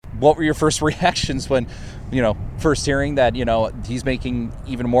what were your first reactions when, first hearing that, he's making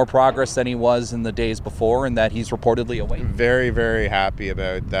even more progress than he was in the days before and that he's reportedly away? Very, very happy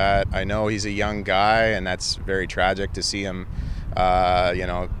about that. I know he's a young guy, and that's very tragic to see him,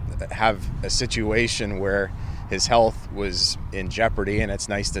 have a situation where his health was in jeopardy, and it's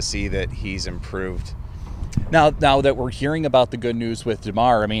nice to see that he's improved. Now that we're hearing about the good news with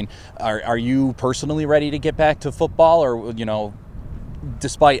Damar, I mean, are you personally ready to get back to football, or,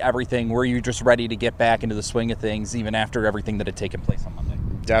 despite everything, were you just ready to get back into the swing of things even after everything that had taken place on Monday?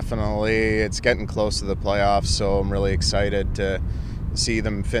 Definitely. It's getting close to the playoffs, so I'm really excited to see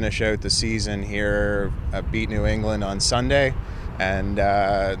them finish out the season here, beat New England on Sunday, and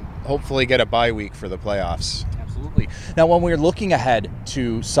hopefully get a bye week for the playoffs. Absolutely. Now, when we're looking ahead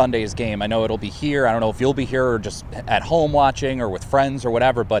to Sunday's game, I know it'll be here. I don't know if you'll be here or just at home watching or with friends or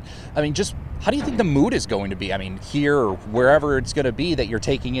whatever, but I mean, just how do you think the mood is going to be? I mean, here or wherever it's going to be that you're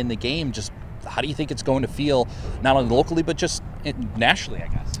taking in the game, just how do you think it's going to feel, not only locally, but just nationally, I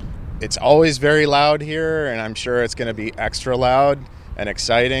guess? It's always very loud here, and I'm sure it's going to be extra loud and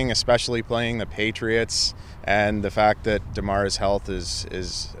exciting, especially playing the Patriots, and the fact that Damar's health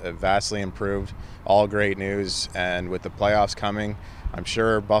is vastly improved. All great news, and with the playoffs coming, I'm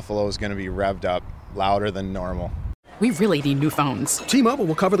sure Buffalo is going to be revved up louder than normal. We really need new phones. T-Mobile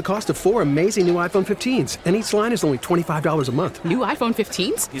will cover the cost of 4 amazing new iPhone 15s, and each line is only $25 a month. New iPhone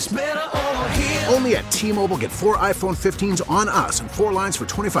 15s? It's better over here. Only at T-Mobile, get 4 iPhone 15s on us and 4 lines for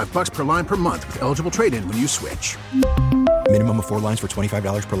 $25 per line per month with eligible trade-in when you switch. Minimum of 4 lines for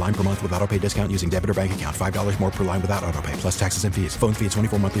 $25 per line per month with autopay discount using debit or bank account. $5 more per line without autopay, plus taxes and fees. Phone fee at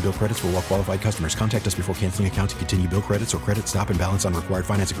 24 monthly bill credits for well-qualified customers. Contact us before canceling account to continue bill credits or credit stop and balance on required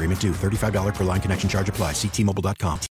finance agreement due. $35 per line connection charge applies. See T-Mobile.com.